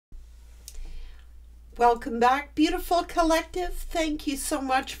Welcome back, beautiful collective. Thank you so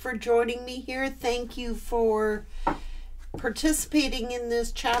much for joining me here. Thank you for participating in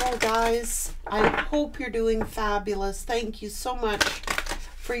this channel, guys. I hope you're doing fabulous. Thank you so much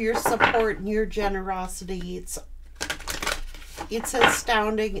for your support and your generosity. It's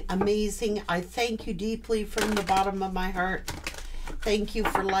astounding, amazing. I thank you deeply from the bottom of my heart. Thank you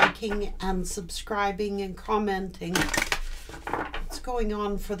for liking and subscribing and commenting. What's going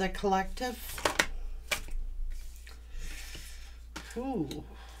on for the collective? Ooh.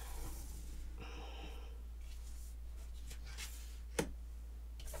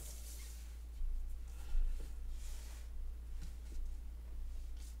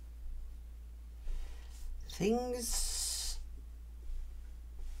 Things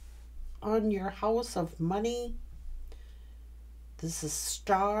on your house of money. This is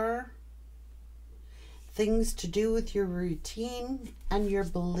Star. Things to do with your routine and your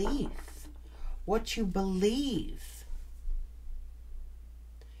belief. What you believe.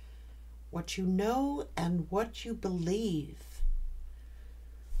 What you know and what you believe.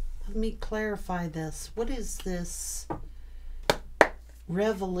 Let me clarify this. What is this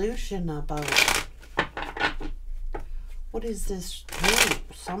revolution about? What is this?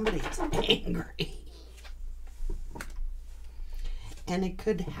 Ooh, somebody's angry. And it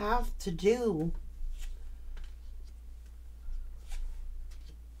could have to do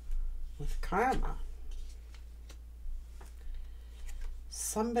with karma.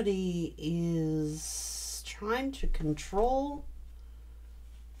 Somebody is trying to control.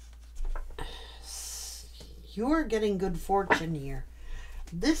 You're getting good fortune here.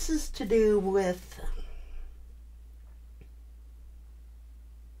 This is to do with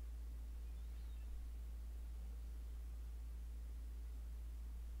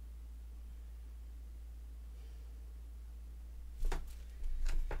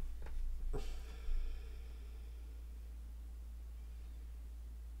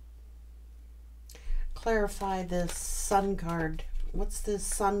clarify this sun card. What's this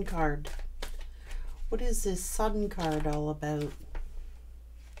sun card? What is this sun card all about?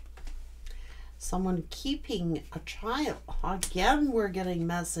 Someone keeping a child. Again, we're getting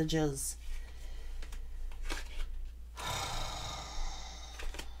messages.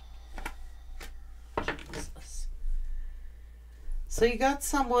 Jesus. So you got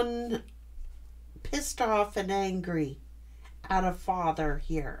someone pissed off and angry at a father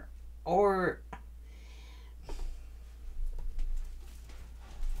here. Or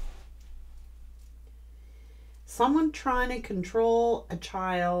someone trying to control a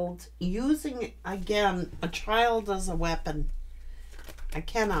child, using, again, a child as a weapon. I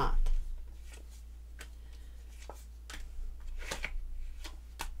cannot.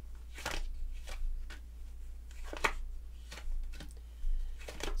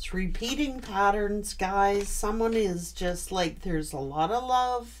 It's repeating patterns, guys. Someone is just like, there's a lot of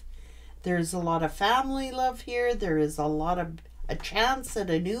love. There's a lot of family love here. There is a chance at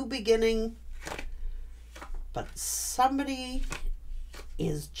a new beginning. But somebody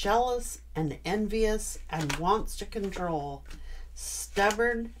is jealous and envious and wants to control.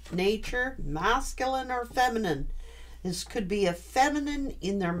 Stubborn nature, masculine or feminine. This could be a feminine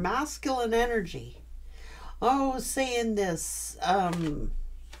in their masculine energy. Oh, saying this.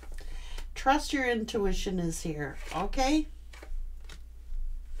 Trust your intuition is here, okay?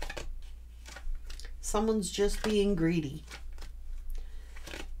 Someone's just being greedy.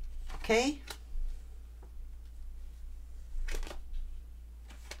 Okay?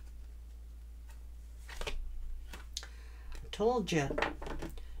 Told you.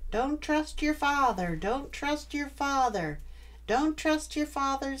 Don't trust your father. Don't trust your father. Don't trust your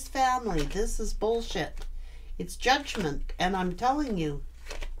father's family. This is bullshit. It's judgment, and I'm telling you.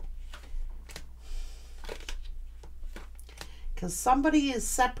 Because somebody is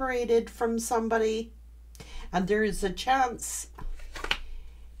separated from somebody, and there is a chance.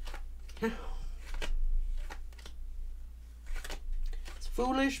 It's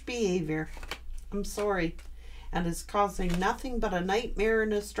foolish behavior. I'm sorry. And it's causing nothing but a nightmare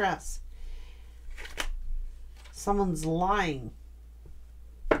and a stress. Someone's lying.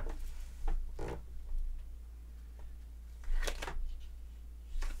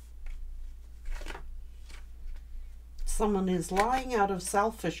 Someone is lying out of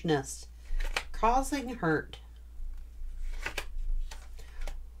selfishness, causing hurt.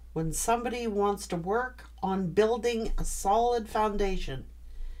 When somebody wants to work on building a solid foundation,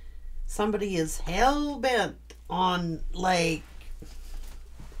 somebody is hell-bent on, like,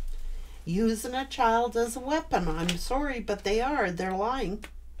 using a child as a weapon. I'm sorry, but they are. They're lying.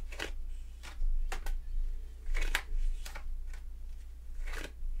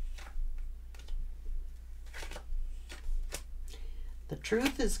 The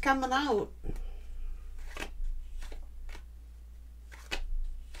truth is coming out.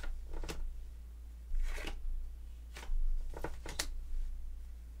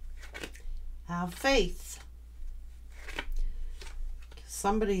 Have faith.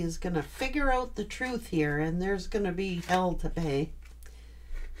 Somebody is going to figure out the truth here, and there's going to be hell to pay.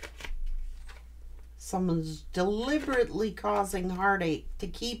 Someone's deliberately causing heartache to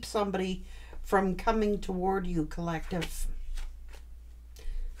keep somebody from coming toward you, collective.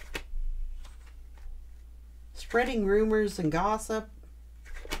 Spreading rumors and gossip.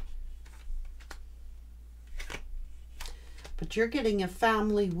 But you're getting a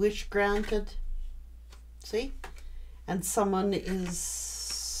family wish granted. See? And someone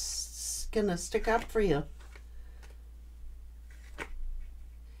is gonna stick up for you.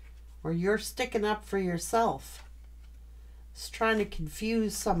 Or you're sticking up for yourself. It's trying to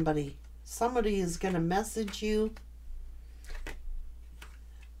confuse somebody. Somebody is gonna message you.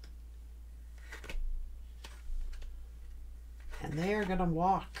 And they are gonna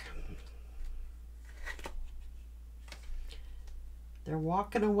walk. They're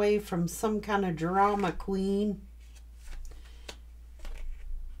walking away from some kind of drama queen.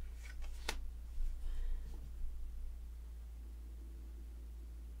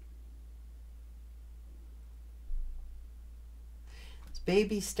 It's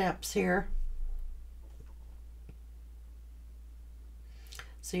baby steps here.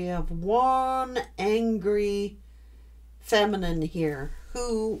 So you have one angry feminine here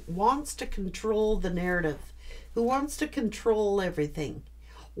who wants to control the narrative, who wants to control everything,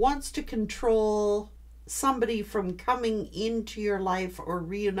 wants to control somebody from coming into your life or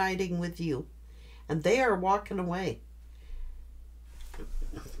reuniting with you. And they are walking away.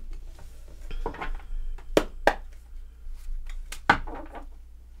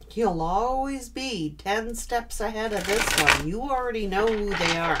 You'll always be 10 steps ahead of this one. You already know who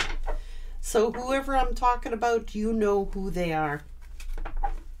they are. So whoever I'm talking about, you know who they are.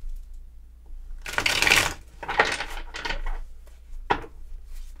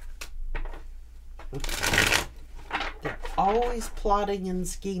 They're always plotting and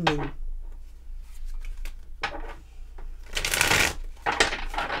scheming.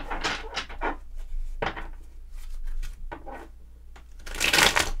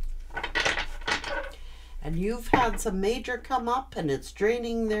 And you've had some major come up and it's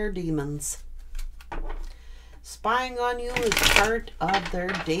draining their demons. Spying on you is part of their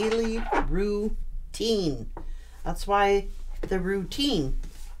daily routine. That's why the routine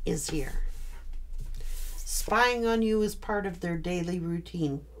is here. Spying on you is part of their daily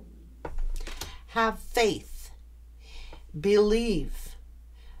routine. Have faith. Believe.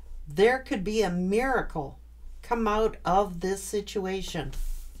 There could be a miracle come out of this situation.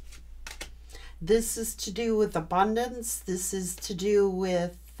 This is to do with abundance. This is to do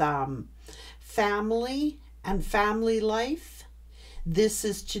with family and family life. This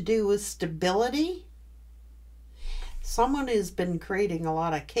is to do with stability. Someone has been creating a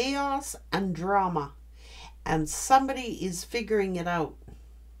lot of chaos and drama, and somebody is figuring it out.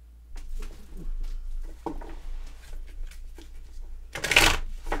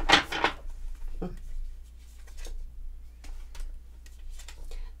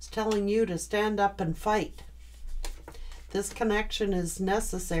 Telling you to stand up and fight. This connection is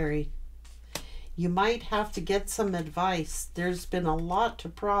necessary. You might have to get some advice. There's been a lot to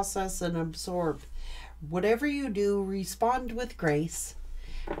process and absorb. Whatever you do, respond with grace.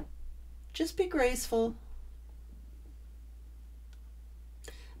 Just be graceful.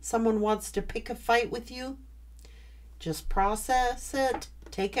 Someone wants to pick a fight with you. Just process it.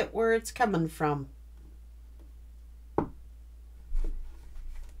 Take it where it's coming from.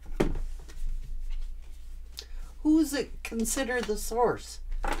 Who's it consider the source?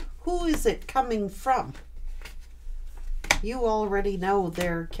 Who is it coming from? You already know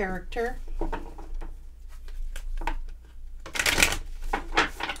their character.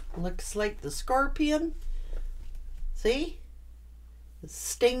 Looks like the scorpion. See? It's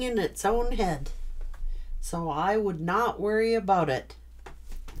stinging its own head. So I would not worry about it.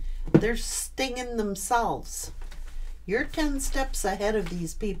 They're stinging themselves. You're 10 steps ahead of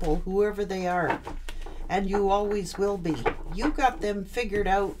these people, whoever they are. And you always will be. You got them figured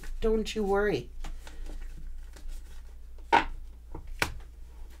out. Don't you worry.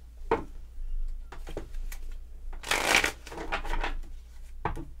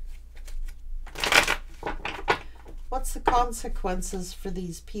 What's the consequences for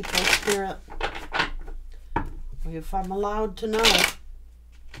these people, Spirit? If I'm allowed to know.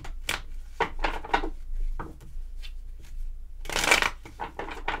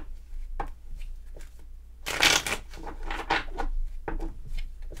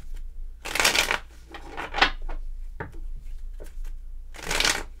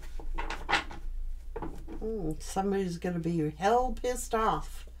 Somebody's going to be hell pissed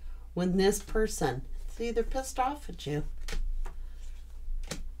off when this person is either pissed off at you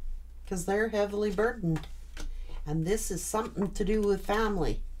because they're heavily burdened. And this is something to do with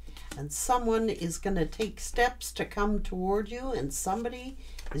family. And someone is going to take steps to come toward you, and somebody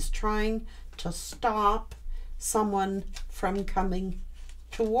is trying to stop someone from coming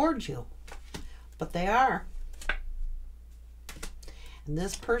toward you. But they are. And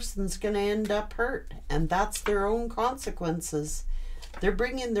this person's going to end up hurt, and that's their own consequences. They're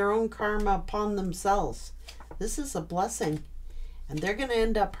bringing their own karma upon themselves. This is a blessing, and they're going to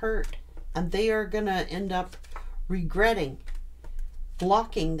end up hurt, and they are going to end up regretting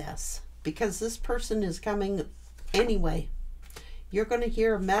blocking this, because this person is coming anyway. You're going to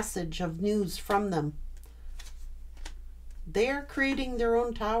hear a message of news from them. They are creating their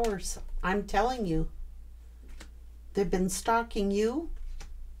own towers. I'm telling you. They've been stalking you,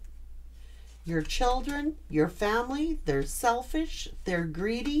 your children, your family. They're selfish. They're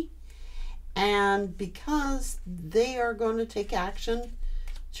greedy. And because they are going to take action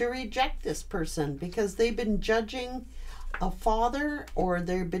to reject this person, because they've been judging a father, or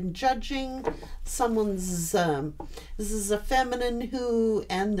they've been judging someone's this is a feminine who,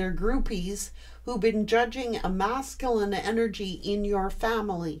 and their groupies who've been judging a masculine energy in your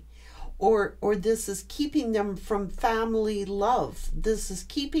family, or this is keeping them from family love. This is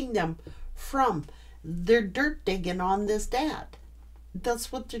keeping them from, they're dirt digging on this dad.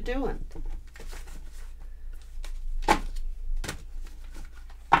 That's what they're doing.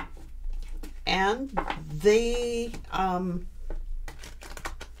 And they,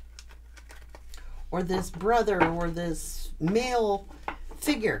 or this brother or this male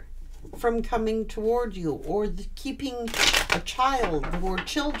figure from coming toward you, or keeping a child or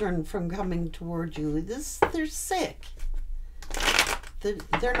children from coming toward you. They're sick.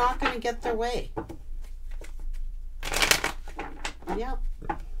 They're not going to get their way. Yep.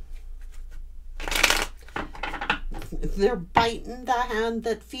 They're biting the hand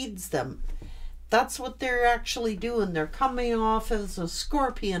that feeds them. That's what they're actually doing. They're coming off as a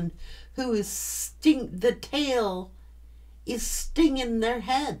scorpion who is the tail is stinging their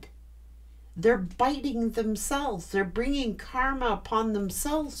head. They're biting themselves. They're bringing karma upon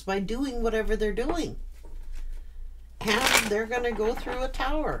themselves by doing whatever they're doing. And they're going to go through a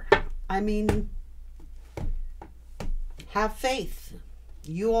tower. I mean, have faith.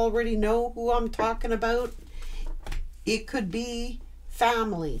 You already know who I'm talking about. It could be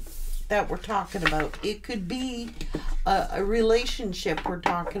family that we're talking about. It could be a relationship we're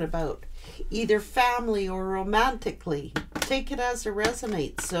talking about, either family or romantically. Take it as it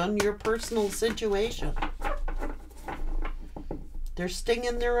resonates on your personal situation. They're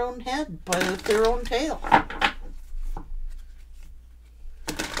stinging their own head by their own tail,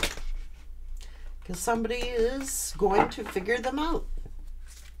 because somebody is going to figure them out.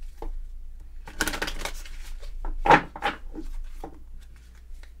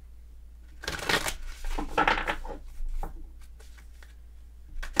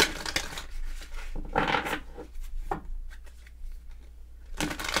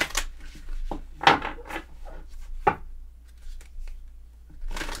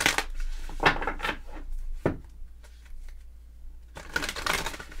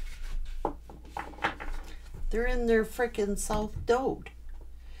 They're in their frickin' self-doubt.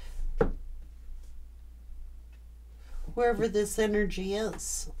 Wherever this energy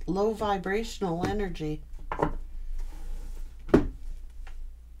is, low vibrational energy.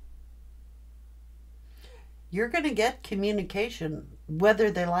 You're going to get communication, whether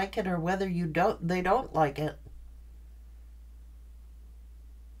they like it or whether they don't like it.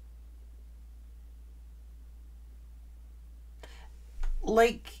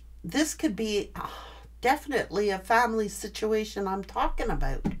 Like, this could be definitely a family situation I'm talking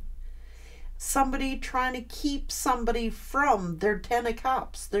about. Somebody trying to keep somebody from their 10 of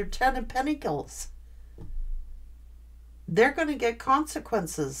cups, their 10 of pentacles. They're going to get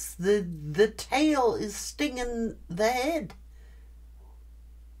consequences. The tail is stinging the head.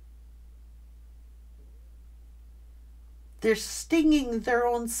 They're stinging their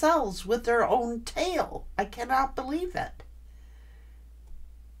own selves with their own tail. I cannot believe it.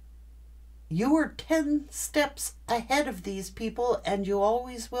 You are 10 steps ahead of these people, and you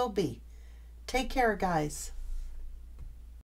always will be. Take care, guys.